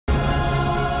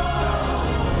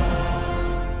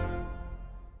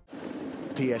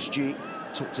PSG.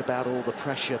 Talked about all the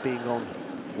pressure being on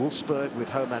Wolfsburg with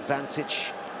home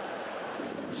advantage.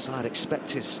 The side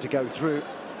expected to go through.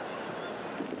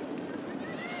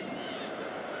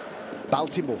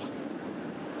 Baltimore.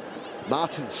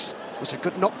 Martins was a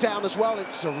good knockdown as well.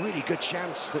 It's a really good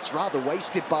chance that's rather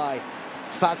wasted by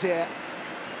Fazer.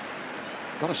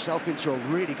 Got herself into a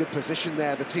really good position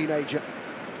there, the teenager.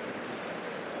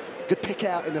 Good pick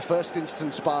out in the first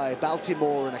instance by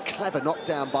Baltimore and a clever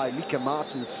knockdown by Lika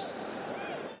Martins.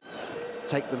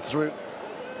 Take them through.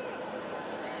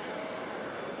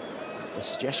 The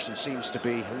suggestion seems to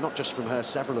be, and not just from her,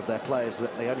 several of their players,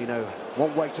 that they only know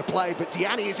one way to play, but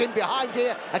Diani is in behind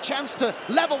here, a chance to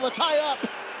level the tie-up.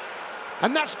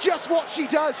 And that's just what she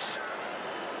does.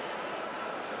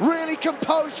 Really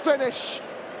composed finish.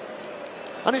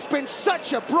 And it's been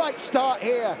such a bright start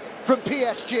here from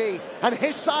PSG, and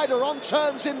his side are on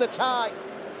terms in the tie.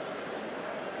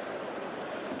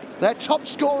 Their top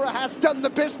scorer has done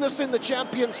the business in the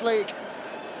Champions League.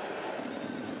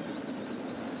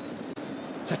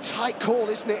 It's a tight call,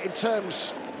 isn't it, in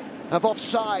terms of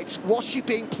offsides? Was she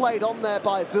being played on there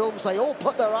by Frohms? They all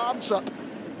put their arms up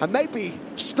and maybe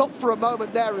stopped for a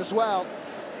moment there as well.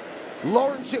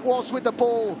 Lawrence it was with the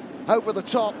ball over the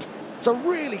top. It's a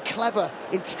really clever,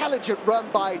 intelligent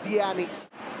run by Diani.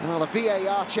 Well, the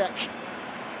VAR check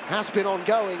has been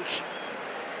ongoing.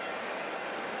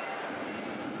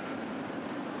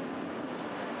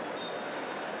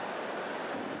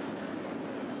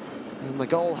 And the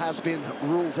goal has been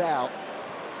ruled out.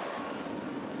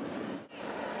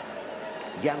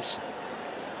 Janssen.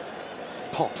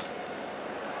 Popp.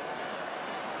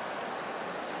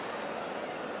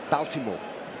 Baltimore.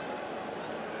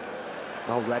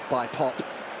 Well read by Popp.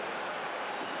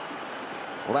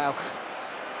 Wow.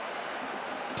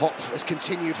 Popp has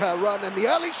continued her run, and the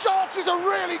early shot is a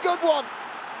really good one.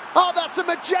 Oh, that's a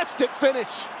majestic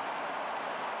finish.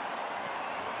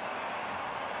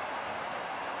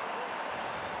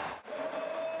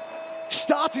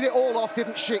 Started it all off,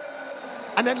 didn't she?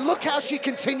 And then look how she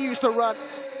continues the run.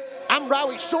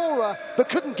 Hamraoui saw her, but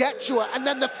couldn't get to her. And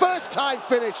then the first time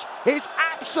finish is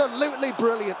absolutely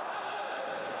brilliant.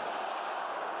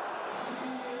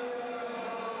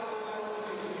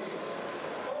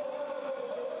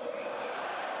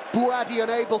 Bouhaddi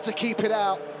unable to keep it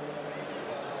out.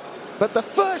 But the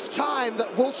first time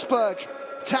that Wolfsburg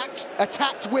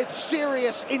attacked with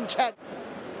serious intent.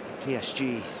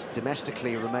 PSG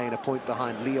domestically remain a point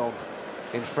behind Lyon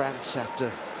in France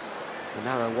after a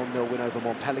narrow 1-0 win over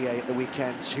Montpellier at the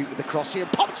weekend. Shoot with the cross here,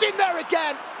 pops in there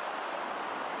again!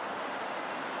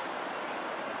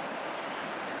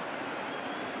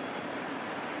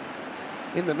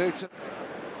 In the mood.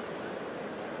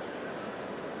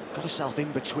 Got herself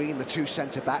in between the two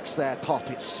centre-backs there, Popp.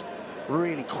 It's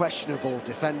really questionable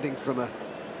defending from a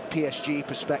PSG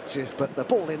perspective, but the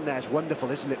ball in there is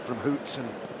wonderful, isn't it, from Hoots, and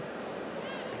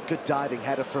good diving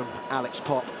header from Alex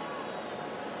Popp.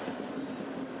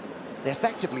 They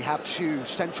effectively have two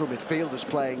central midfielders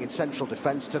playing in central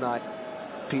defence tonight,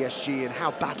 PSG, and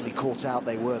how badly caught out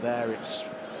they were there. It's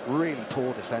really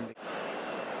poor defending.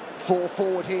 4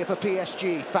 forward here for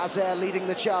PSG, Fazer leading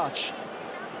the charge.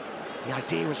 The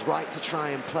idea was right to try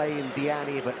and play in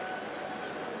Diani, but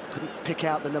couldn't pick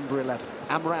out the number 11.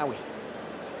 Hamraoui.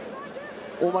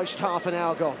 Almost half an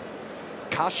hour gone.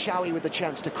 Kheira with the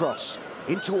chance to cross.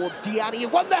 In towards Diani, who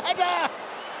won the header!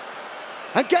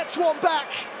 And gets one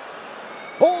back.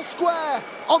 All square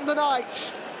on the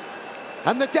night.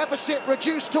 And the deficit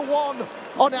reduced to 1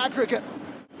 on aggregate.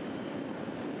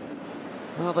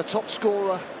 Well, the top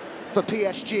scorer for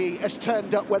PSG has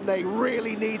turned up when they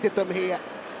really needed them here.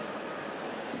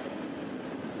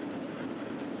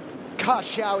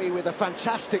 Kheira with a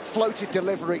fantastic floated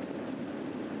delivery.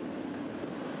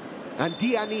 And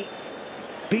Diani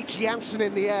beats Janssen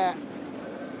in the air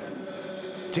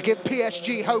to give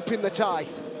PSG hope in the tie.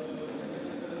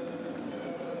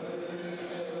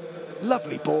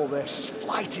 Lovely ball this,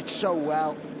 flighted so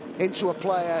well into a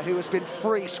player who has been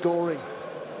free scoring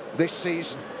this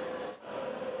season.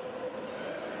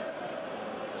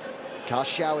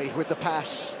 Kheira with the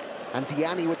pass, and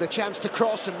Diani with the chance to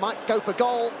cross and might go for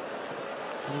goal.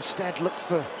 And instead look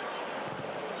for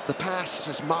the pass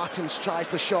as Martins tries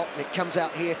the shot, and it comes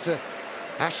out here to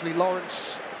Ashley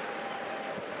Lawrence.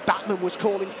 Bachmann was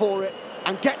calling for it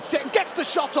and gets it and gets the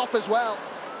shot off as well.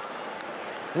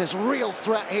 There's real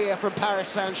threat here from Paris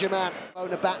Saint-Germain.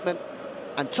 Bachmann,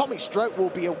 and Tommy Stroke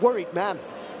will be a worried man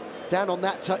down on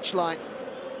that touchline.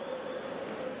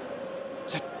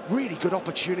 It's a really good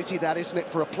opportunity, that, isn't it,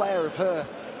 for a player of her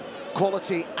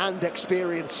quality and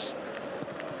experience.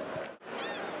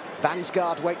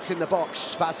 Vangsgaard waits in the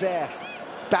box. Fazer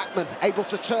Bachmann able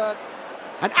to turn.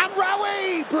 And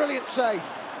Hamraoui! Brilliant save.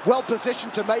 Well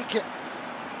positioned to make it.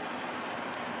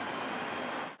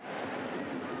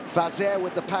 Fazer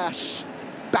with the pass.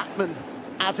 Bachmann,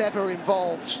 as ever,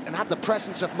 involved and had the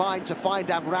presence of mind to find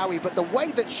Hamraoui. But the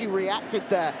way that she reacted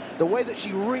there, the way that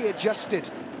she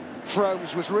readjusted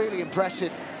Frohms was really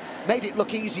impressive. Made it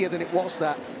look easier than it was,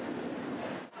 that.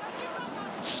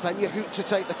 Svenja Hoot to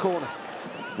take the corner.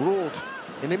 Ruled.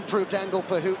 An improved angle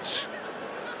for Hoot.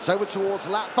 It's over towards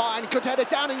Lattwein. Good header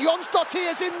down, and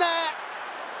Jonsdottir's in there.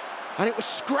 And it was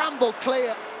scrambled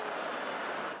clear.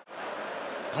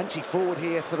 Plenty forward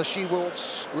here for the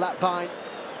She-Wolves. Lattwein.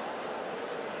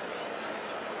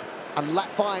 And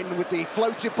Lattwein with the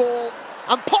floated ball.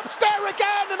 And Popp's there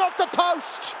again, and off the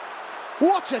post.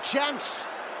 What a chance.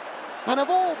 And of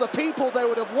all the people they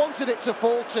would have wanted it to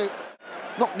fall to,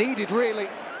 not needed really.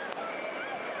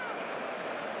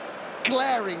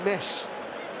 Glaring miss.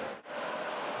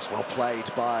 It's well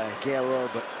played by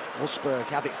Geyoro, but Wolfsburg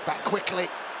have it back quickly.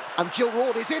 And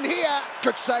Geyoro is in here.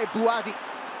 Good save, Bouhaddi.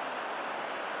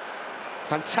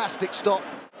 Fantastic stop.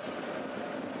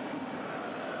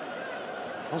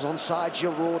 Was onside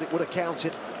Geyoro, it would have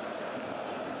counted.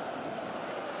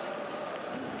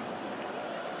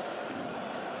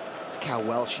 Look how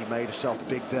well she made herself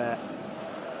big there.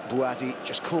 Bouhaddi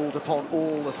just called upon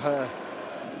all of her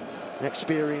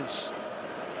experience.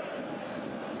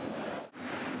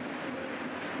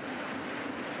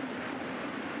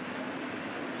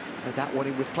 And that one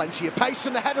in with plenty of pace,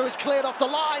 and the header is cleared off the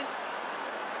line.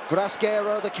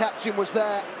 Geyoro, the captain, was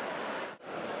there.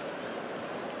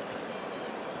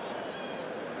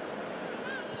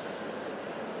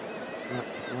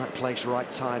 Right place,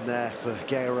 right time there for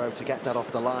Geyoro to get that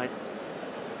off the line.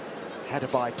 Header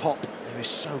by Popp, who is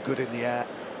so good in the air.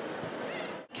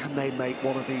 Can they make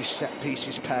one of these set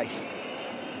pieces pay?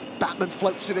 Bachmann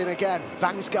floats it in again.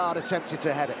 Vangsgaard attempted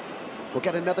to head it. We'll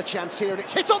get another chance here, and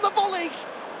it's hit on the volley.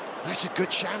 That's a good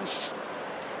chance.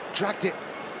 Dragged it.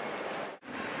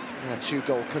 Yeah,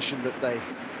 two-goal cushion that they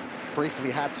briefly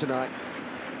had tonight.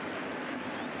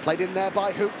 Played in there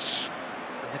by Hoots.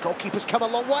 And the goalkeeper's come a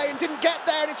long way and didn't get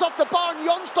there, and it's off the bar, and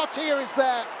Jonsdottir is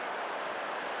there.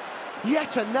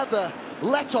 Yet another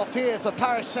let-off here for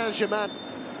Paris Saint-Germain.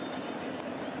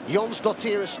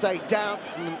 Jonsdottir has stayed down,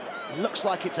 and looks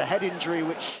like it's a head injury,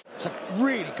 which is a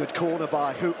really good corner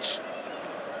by Hoots.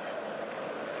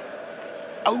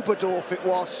 Oberdorf it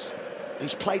was.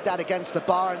 He's played that against the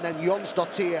bar, and then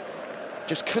Jonsdottir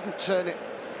just couldn't turn it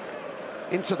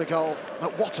into the goal.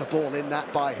 But what a ball in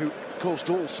that by Hoot.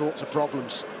 Caused all sorts of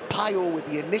problems. Payol with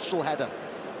the initial header.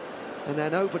 And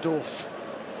then Oberdorf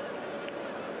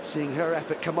seeing her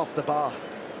effort come off the bar.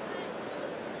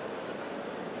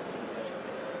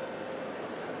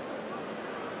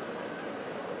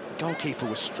 The goalkeeper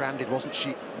was stranded, wasn't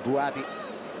she, Bouhaddi?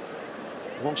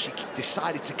 Once she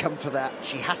decided to come for that,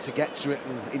 she had to get to it,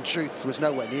 and in truth was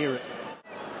nowhere near it.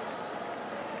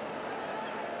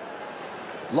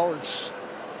 Lawrence,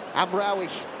 Hamraoui,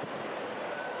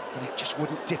 and it just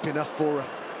wouldn't dip enough for her.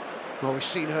 Well, we've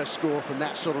seen her score from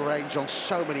that sort of range on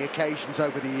so many occasions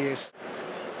over the years.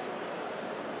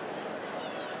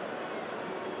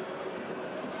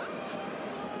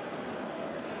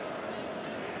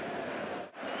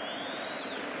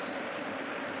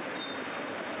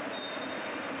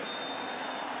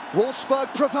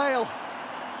 Wolfsburg prevail.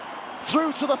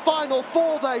 Through to the final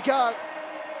four they go.